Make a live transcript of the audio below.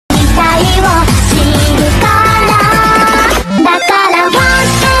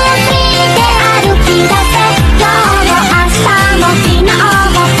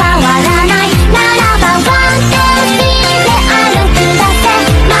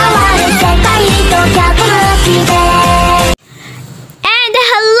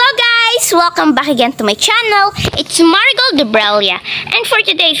welcome back again to my channel. It's Marigold LIBRELLA, and for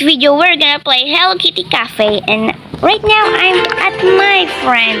today's video we're gonna play Hello Kitty Cafe. And right now I'm at my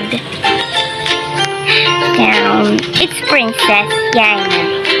friend town. It's Princess Yana.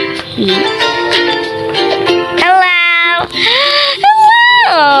 Hello.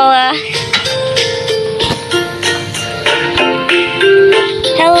 Hello.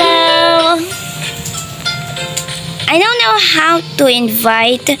 Hello. I don't know how to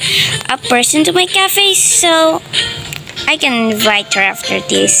invite a person to my cafe, so I can invite her after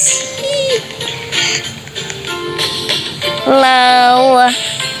this. Hello.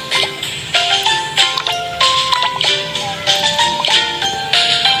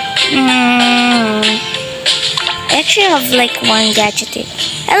 I actually have like one gadget.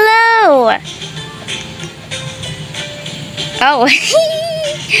 Hello. Oh.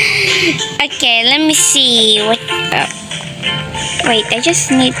 Okay, let me see what. Wait, I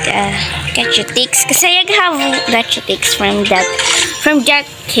just need gadgetics because I have gadgetics from Jack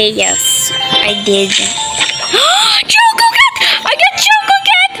Chaos. I did. Choco Cat! I got Choco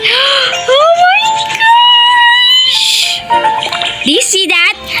Cat! Oh my gosh! Do you see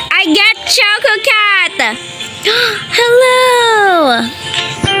that? I got Choco Cat! Hello!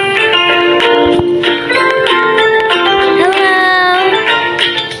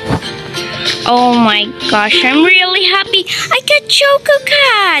 Oh my gosh, I'm really happy. I got Choco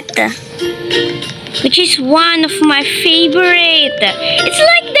Cat, which is one of my favorite. It's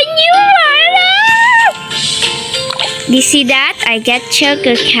like the new one. Do you see that? I got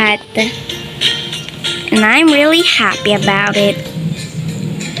Choco Cat, and I'm really happy about it.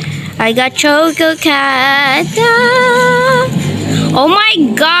 I got Choco Cat. Oh my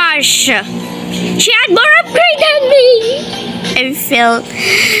gosh, she had more upgrade than me.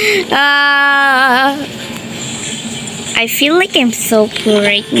 I feel like I'm so poor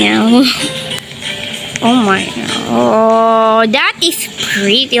right now. Oh my, oh, that is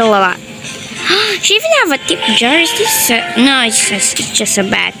pretty a lot. She even have a tip jar. Is this no, it's just a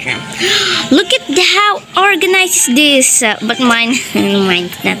bathroom. Look at how organized this, but mine's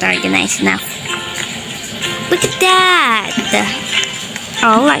not organized enough. Look at that. Oh,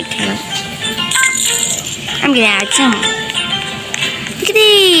 I like her. I'm gonna add some. Look at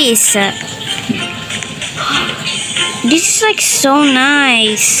this. This is like so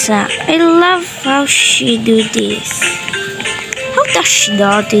nice. I love how she do this. How does she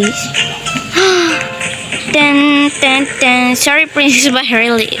do this? Sorry, Princess, but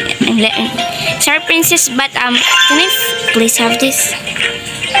really, sorry, Princess, but can I please have this?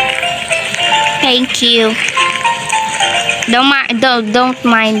 Thank you. Don't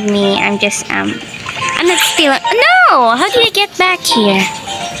mind me. I'm just I'm not stealing. No! How did I get back here?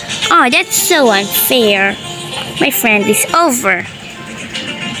 Oh, that's so unfair. My friend is over.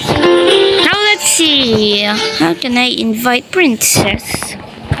 Now let's see. How can I invite Princess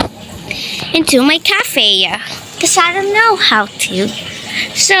into my cafe? Because I don't know how to.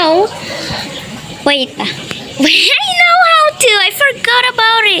 So, wait. I know how to. I forgot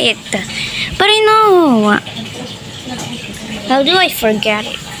about it. But I know. How do I forget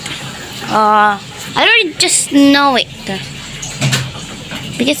it? I don't just know it.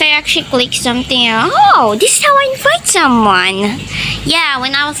 Because I actually clicked something. Oh, this is how I invite someone. Yeah,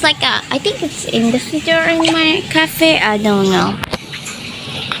 when I was like, I think it's in the future in my cafe. I don't know.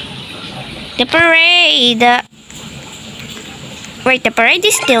 The parade. Wait, the parade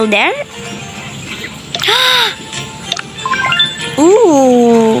is still there?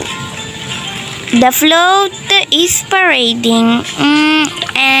 Ooh. The float is parading.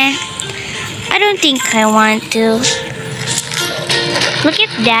 I don't think I want to. Look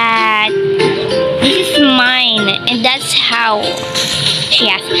at that. This is mine, and that's how she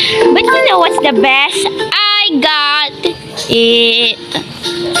has. But you know what's the best? I got it.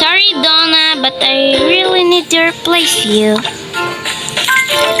 Sorry, Donna, but I really need to replace you.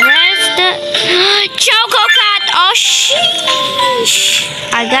 Where's the Choco Cat? Oh, sheesh.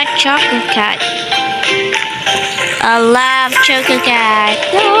 I got Choco Cat. I love Choco Cat.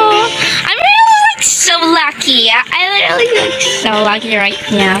 Oh, I'm so lucky. I literally feel so lucky right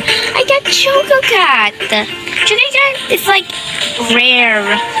now. I got Choco Cat. Choco Cat is like rare,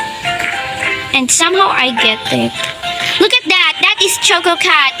 and somehow I get it. Look at that. That is Choco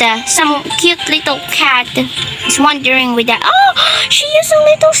Cat. Some cute little cat is wandering with that. Oh, she used a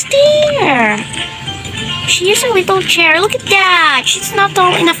little stair. She used a little chair. Look at that. She's not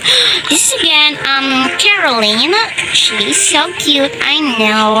tall enough. This is again Caroline. She's so cute. I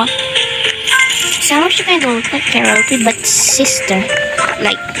know. Some of you kind of look like Carol, but sister.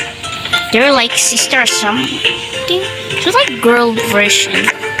 Like, they're like sister or something. She's like girl version.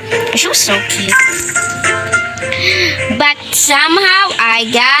 She was so cute. But somehow I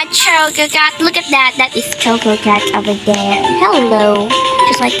got Choco Cat. Look at that. That is Choco Cat over there. Hello.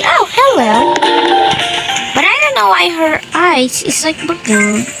 She's like, oh, hello. But I don't know why her eyes is like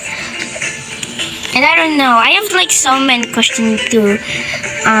blue. And I don't know. I have like so many questions to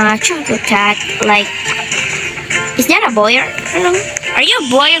Choco Cat. Like, is that a boy or are you a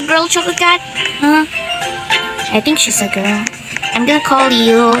boy or girl, Choco Cat? Huh? I think she's a girl. I'm gonna call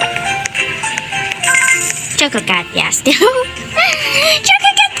you Choco Cat. Yeah, still.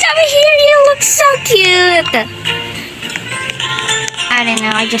 Choco Cat, over here. You look so cute. I don't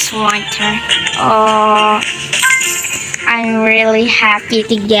know. I just want her. Oh, I'm really happy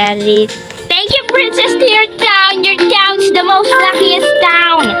to get it. Thank you, Princess, to your town. Your town's the most luckiest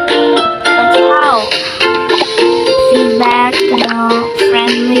town. But how? Feedback,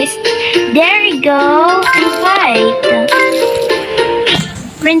 friend list. There you go. Invite.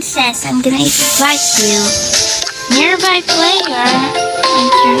 Princess, I'm gonna invite you. Nearby player.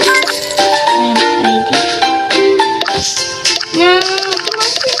 Enter. ID. No,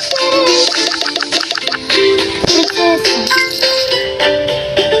 come on, Princess.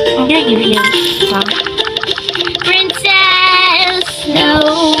 I'm gonna give you a song. Princess! No,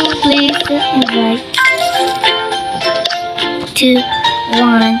 please invite. 2, 1.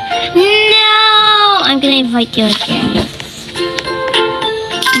 No! I'm gonna invite you again.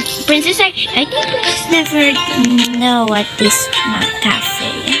 Princess, actually, I think Princess never know what this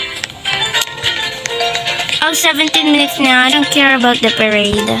cafe. Oh, 17 minutes now. I don't care about the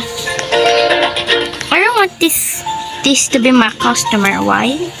parade. I don't want this to be my customer.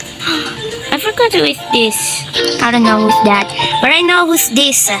 Why? I forgot who is this. I don't know who's that. But I know who's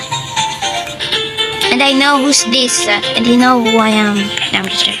this. And I know who's this. And you know who I am. No, I'm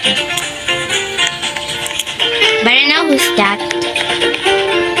just joking. But I know who's that.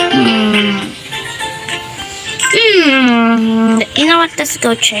 You know what? Let's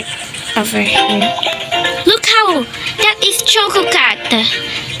go check over here. Look how that is Choco Cat.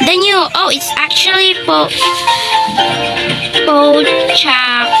 The new, oh, it's actually Pochaco.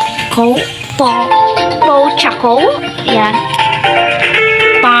 Yeah.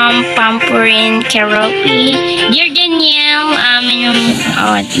 Pampurin Karaoke. Dear Danielle,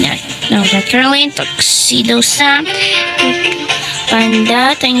 no, the Caroline Tuxedo Sam.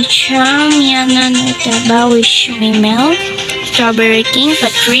 Panda, Tancham, Yana, Notaba, Wish Me Mel, Strawberry King,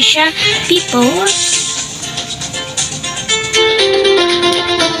 Patricia, People.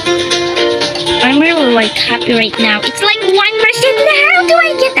 I'm really like happy right now. It's like 1%. How do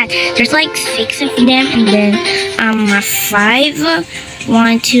I get that? There's like 6 of them, and then 5.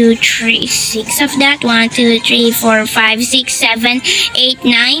 1, 2, 3, 6 of that. 1, 2, 3, 4, 5, 6, 7, 8,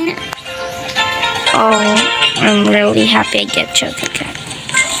 9. Oh, I'm really happy I get Choco Cat.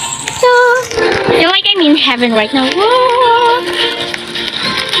 So, I feel like I'm in heaven right now. Whoa!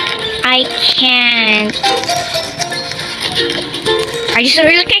 I can't. I just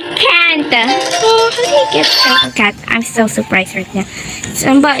really can't. Oh, how do you get Choco Cat? I'm so surprised right now.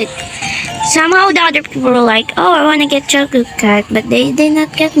 Somehow the other people were like, oh, I want to get Choco Cat, but they did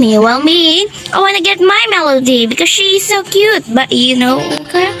not get me. Well, me, I want to get my Melody because she's so cute. But you know,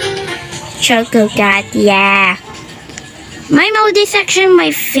 Choco Cat, yeah. My Melody is actually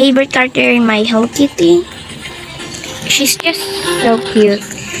my favorite character in my Hello Kitty. She's just so cute.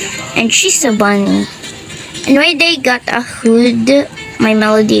 And she's so bunny. And when they got a hood, my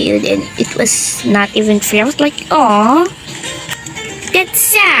Melody hood, and it was not even free. I was like, oh, that's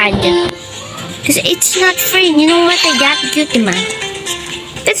sad. Because it's not free. You know what? I got Gutima.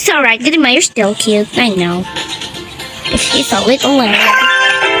 That's alright. Gutima, you're still cute. I know. She's a little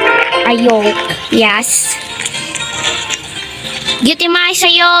a yolk. Yes. Gutima is a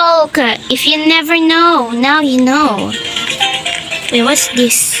yolk. If you never know, now you know. Wait, what's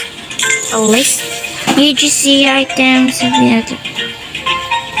this? A list? UGC items.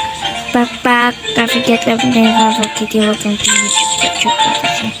 Backpack. Don't forget everything. Kitty. Welcome to YouTube.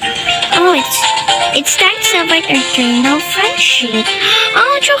 Oh, it's time to celebrate our eternal friendship.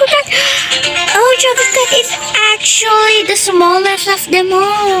 Oh, Choco Cat. Oh, Choco Cat is actually the smallest of them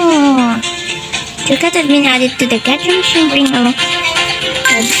all. Choco Cat has been added to the gathering machine. Bring along.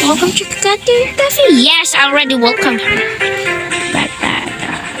 Welcome, Choco Cat, to your cafe. Yes, I already welcomed her.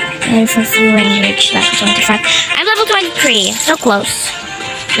 And for free when you reach level 25. I'm level 23. So close.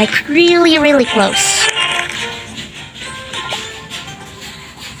 Like really, really close.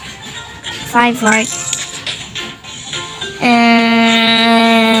 5 hearts.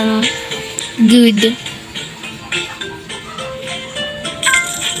 Good.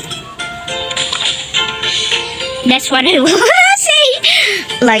 That's what I will say.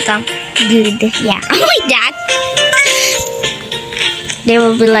 like good. Yeah, like that. They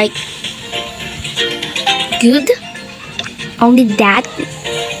will be like good. Only that.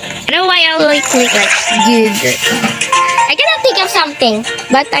 I don't know why I only click like good. I cannot think of something,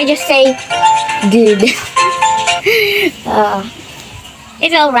 but I just say good.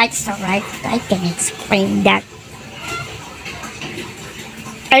 It's alright, it's alright. I can explain that.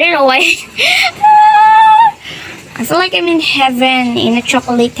 I don't know why. I feel like I'm in heaven, in a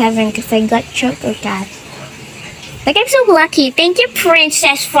chocolate heaven, because I got Choco Cat. Like, I'm so lucky. Thank you,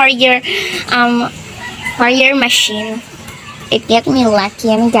 Princess, for your machine. It get me lucky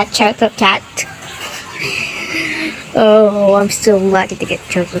and got Choco Cat. Oh, I'm so lucky to get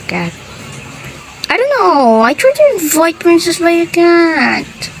Choco Cat. I don't know. I tried to invite Princess, but I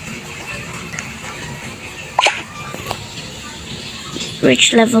can't.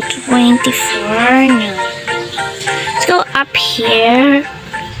 Reach level 24. No. Let's go up here.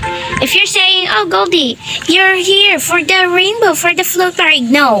 If you're saying, oh, Goldie, you're here for the rainbow, for the float ride.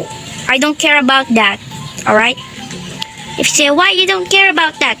 No, I don't care about that. Alright? If you say, why you don't care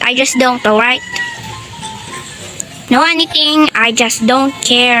about that? I just don't, alright? No anything, I just don't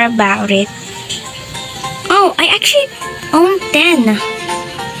care about it. Oh, I actually own 10.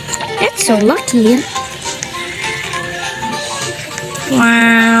 That's so lucky.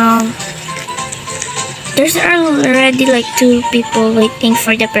 Wow. There's already like 2 people waiting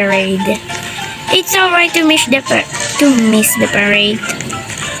for the parade. It's alright to miss the parade.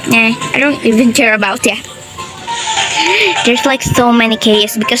 Nah, I don't even care about that. There's like so many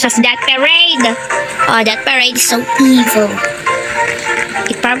chaos because of that parade. Oh, that parade is so evil.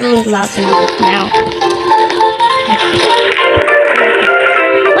 It probably loves me now.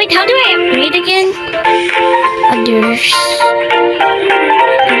 Wait, how do I upgrade again? Others.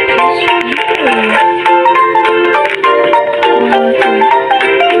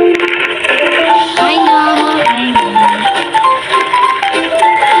 I know.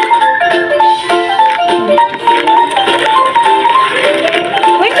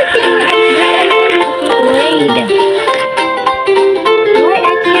 Where's the thing? Wait. Why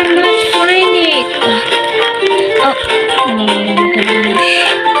I cannot find it? Oh, my gosh.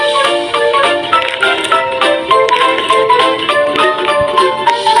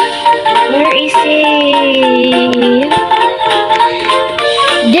 Where is it?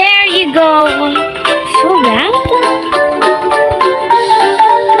 There you go. So bad.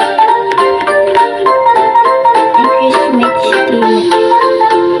 Increase max to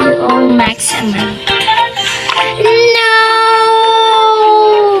your own max amount. No!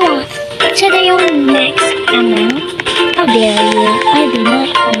 Should I own max amount? How dare you? I do not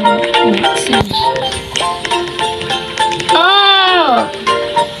own max amount. Oh!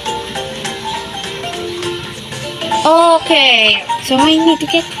 Okay, so I need to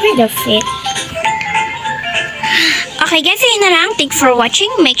get rid of it. Okay guys, ayun na lang. Thanks for watching.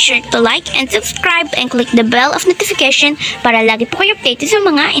 Make sure to like and subscribe and click the bell of notification para lagi po kayo updated sa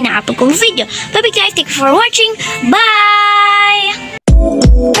mga ina-upload kong video. Bye bye guys, thanks for watching. Bye!